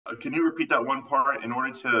Can you repeat that one part in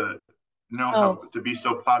order to know how Oh, to be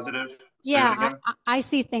so positive? Say it yeah, again. I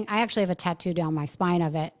see thing. I actually have a tattoo down my spine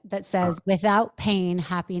of it that says, "Without pain,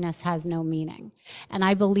 happiness has no meaning." And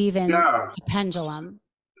I believe in Yeah. a pendulum.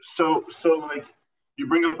 So like you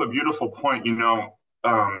bring up a beautiful point.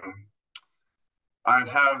 I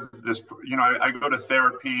have this, I go to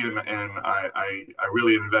therapy and I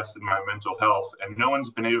really invest in my mental health, and no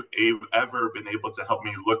one's ever been able to help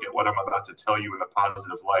me look at what I'm about to tell you in a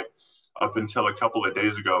positive light. Up until a couple of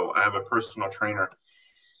days ago, I have a personal trainer,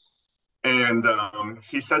 and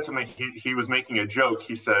he said to me, he was making a joke.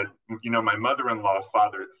 He said, my mother-in-law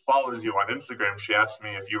father follows you on Instagram. She asked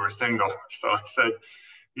me if you were single. So I said,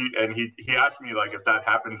 he asked me like if that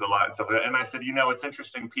happens a lot and stuff like that. And I said, it's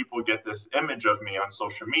interesting. People get this image of me on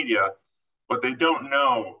social media, but they don't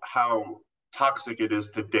know how toxic it is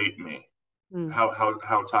to date me. Mm.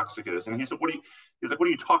 How toxic it is. And he said, he's like, what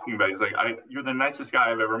are you talking about? He's like, you're the nicest guy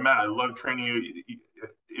I've ever met. I love training you.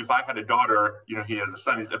 If I had a daughter, he has a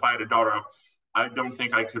son. If I had a daughter, I don't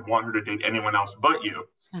think I could want her to date anyone else but you.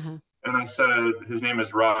 Uh-huh. And I said, his name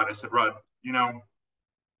is Rod. I said, Rod,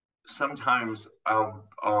 sometimes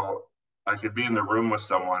I could be in the room with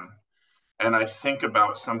someone and I think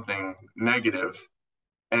about something negative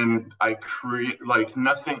and I create like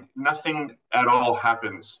nothing at all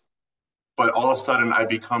happens, but all of a sudden I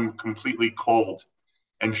become completely cold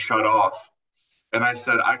and shut off. And I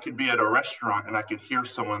said, I could be at a restaurant and I could hear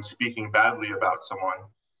someone speaking badly about someone,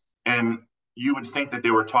 and you would think that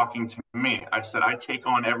they were talking to me. I said, I take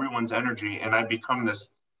on everyone's energy and I become this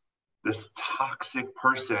toxic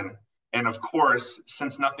person. And of course,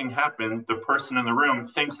 since nothing happened, the person in the room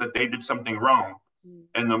thinks that they did something wrong. Mm.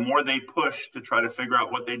 And the more they push to try to figure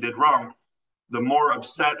out what they did wrong, the more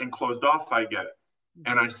upset and closed off I get.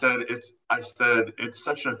 And I said it's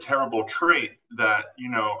such a terrible trait that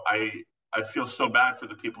I feel so bad for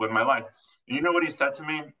the people in my life. And you know what he said to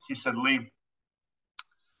me? He said, Lee,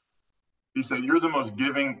 he said, you're the most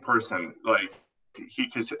giving person. Like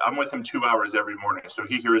because I'm with him 2 hours every morning, so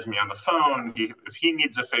he hears me on the phone. If he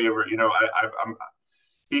needs a favor, I'm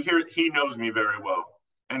he knows me very well.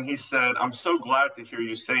 And he said, I'm so glad to hear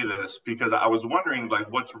you say this because I was wondering like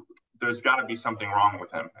there's got to be something wrong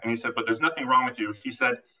with him. And he said, but there's nothing wrong with you. He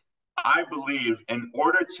said, I believe in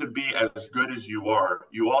order to be as good as you are,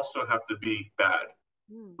 you also have to be bad.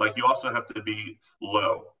 Mm. Like you also have to be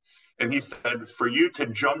low. And he said, for you to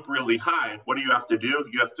jump really high, what do you have to do?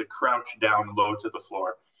 You have to crouch down low to the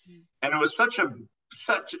floor. Mm. And it was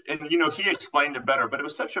and he explained it better, but it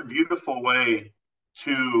was such a beautiful way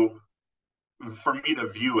to for me to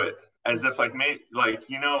view it as if I can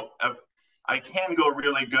go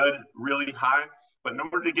really good, really high, but in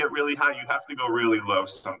order to get really high, you have to go really low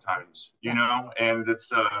sometimes, Yeah. And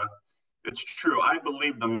it's true. I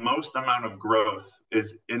believe the most amount of growth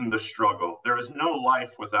is in the struggle. There is no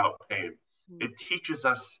life without pain. Mm. It teaches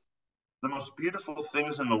us the most beautiful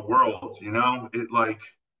things in the world,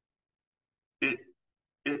 it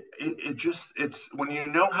it just it's when you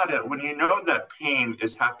know that pain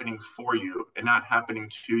is happening for you and not happening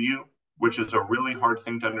to you, which is a really hard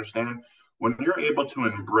thing to understand. When you're able to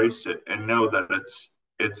embrace it and know that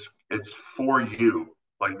it's for you,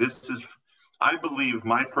 like this is, I believe,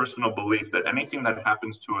 my personal belief that anything that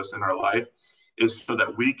happens to us in our life is so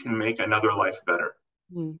that we can make another life better.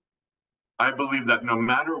 Mm. I believe that no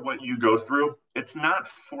matter what you go through, it's not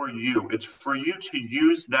for you. It's for you to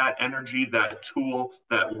use that energy, that tool,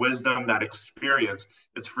 that wisdom, that experience.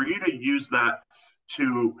 It's for you to use that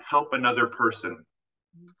to help another person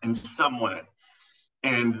in some way.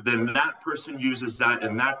 And then that person uses that,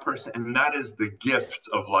 and that is the gift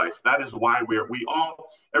of life. That is why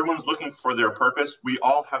everyone's looking for their purpose. We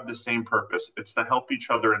all have the same purpose. It's to help each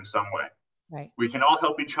other in some way. Right. We can all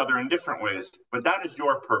help each other in different ways, but that is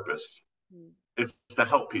your purpose. Mm. It's to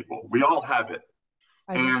help people. We all have it.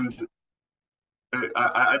 I love. And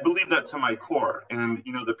I believe that to my core. And,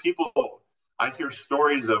 the people, I hear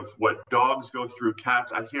stories of what dogs go through,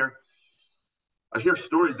 cats. I hear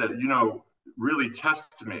stories that, really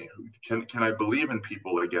test me. Can I believe in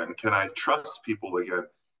people again? Can I trust people again?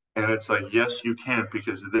 And it's like, yes, you can,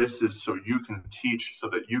 because this is so you can teach, so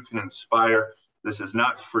that you can inspire. This is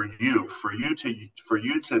not for you, for you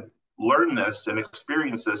to learn this and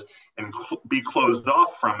experience this and be closed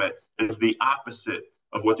off from it is the opposite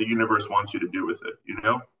of what the universe wants you to do with it.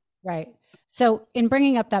 Right. So, in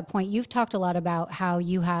bringing up that point, you've talked a lot about how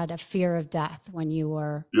you had a fear of death when you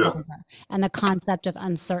were Yeah. younger and the concept of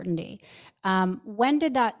uncertainty. When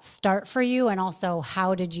did that start for you? And also,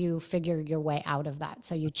 how did you figure your way out of that?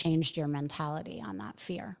 So, you changed your mentality on that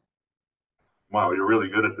fear. Wow, you're really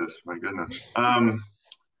good at this. My goodness.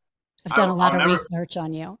 I've done a lot I'll of never, research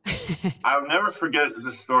on you. I'll never forget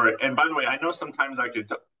the story. And by the way, I know sometimes I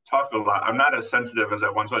could talk a lot. I'm not as sensitive as I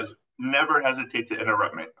once was. Never hesitate to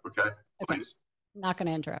interrupt me, okay? Okay. Please. I'm not going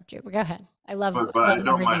to interrupt you, but go ahead. I love, But I love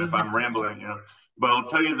don't mind everything if you have I'm to say. rambling, you know. But I'll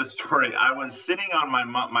tell you the story. I was sitting on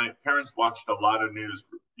my parents watched a lot of news.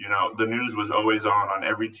 You know, the news was always on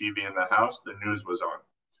every TV in the house. The news was on,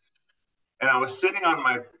 and I was sitting on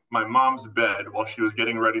my mom's bed while she was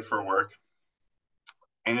getting ready for work,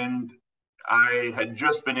 and I had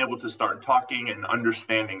just been able to start talking and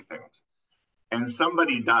understanding things. And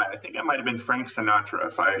somebody died. I think it might have been Frank Sinatra,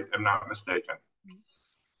 if I am not mistaken.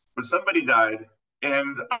 But somebody died,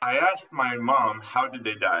 and I asked my mom, "How did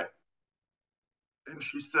they die?" And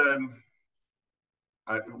she said,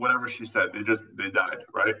 whatever she said, they died,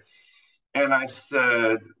 right? And I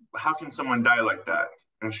said, "How can someone die like that?"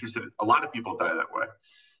 And she said, "A lot of people die that way."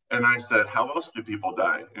 And I said, "How else do people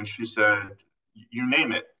die?" And she said, "You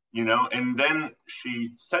name it, you know." And then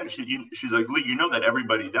she said, she's like, "Lee, you know that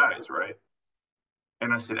everybody dies, right?"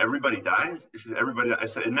 And I said, "Everybody dies?" She said, "Everybody." I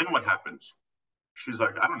said, "And then what happens?" She's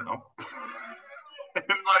like, "I don't know." And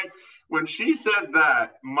like when she said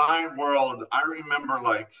that, my world, I remember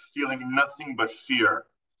like feeling nothing but fear.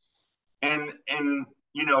 And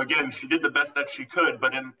you know, again, she did the best that she could,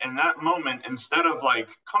 but in that moment, instead of like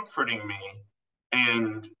comforting me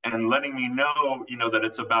and letting me know, you know, that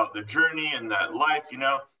it's about the journey and that life, you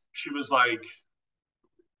know, she was like,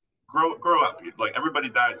 grow up. Like everybody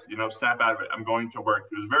dies, you know, snap out of it. I'm going to work.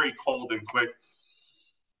 It was very cold and quick.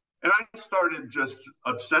 And I started just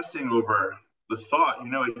obsessing over the thought. You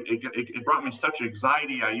know, it brought me such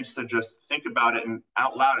anxiety. I used to just think about it and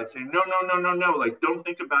out loud I'd say, no, no, no, no, no, like don't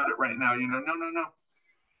think about it right now, you know, no, no, no.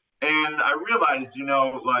 And I realized, you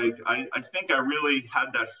know, like I think I really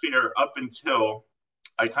had that fear up until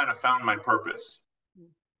I kind of found my purpose.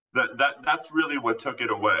 That's really what took it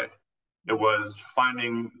away. It was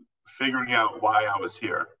figuring out why I was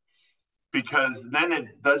here. Because then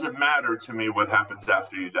it doesn't matter to me what happens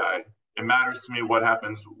after you die. It matters to me what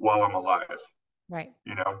happens while I'm alive. Right.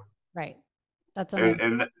 You know, Right. That's and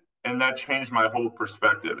amazing. and that changed my whole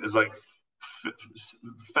perspective. Is like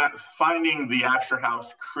finding the Asher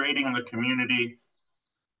House, creating the community,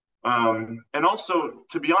 and also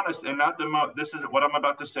to be honest, and not this is what I'm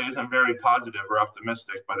about to say isn't very positive or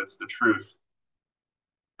optimistic, but it's the truth.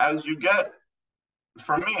 As you get,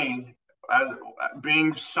 for me, as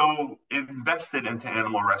being so invested into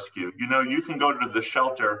animal rescue, you know, you can go to the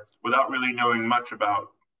shelter without really knowing much about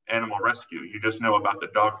animal rescue. You just know about the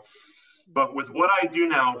dog. But with what I do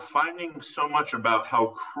now, finding so much about how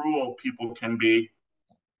cruel people can be,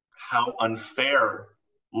 how unfair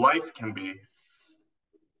life can be,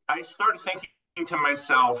 I started thinking to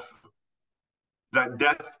myself that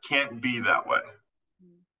death can't be that way.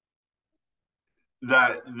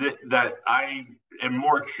 That I am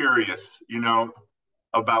more curious, you know,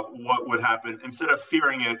 about what would happen. Instead of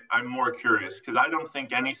fearing it, I'm more curious because I don't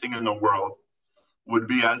think anything in the world would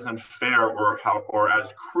be as unfair or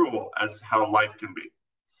as cruel as how life can be.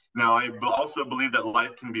 Now, I also believe that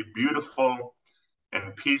life can be beautiful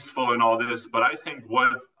and peaceful and all this, but I think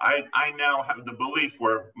what I now have the belief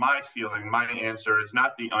where my feeling, my answer is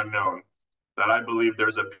not the unknown, that I believe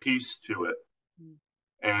there's a peace to it.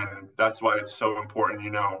 And that's why it's so important,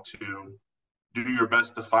 you know, to do your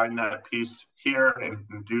best to find that peace here and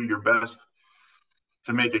do your best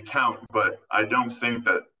to make it count. But I don't think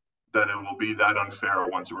that it will be that unfair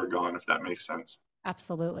once we're gone, if that makes sense.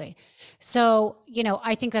 Absolutely. So, you know,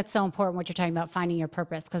 I think that's so important what you're talking about, finding your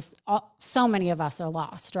purpose, because so many of us are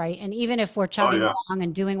lost, right? And even if we're Oh chugging yeah. along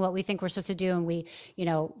and doing what we think we're supposed to do, and we, you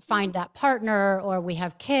know, find that partner, or we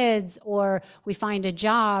have kids, or we find a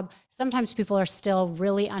job, sometimes people are still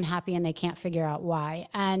really unhappy and they can't figure out why.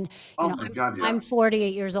 And, you Oh know, my God, yeah. I'm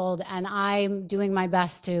 48 years old and I'm doing my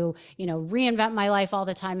best to, you know, reinvent my life all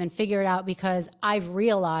the time and figure it out, because I've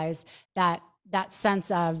realized that that sense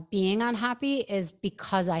of being unhappy is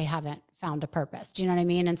because I haven't found a purpose. Do you know what I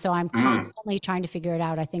mean? And so I'm constantly trying to figure it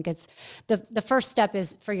out. I think it's the first step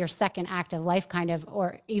is for your second act of life, kind of,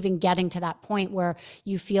 or even getting to that point where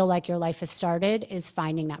you feel like your life has started, is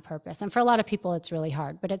finding that purpose. And for a lot of people, it's really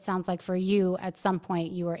hard, but it sounds like for you, at some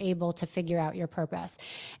point, you were able to figure out your purpose.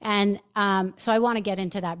 And so I want to get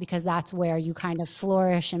into that, because that's where you kind of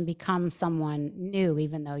flourish and become someone new,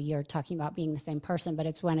 even though you're talking about being the same person, but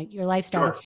it's when your life started. Sure.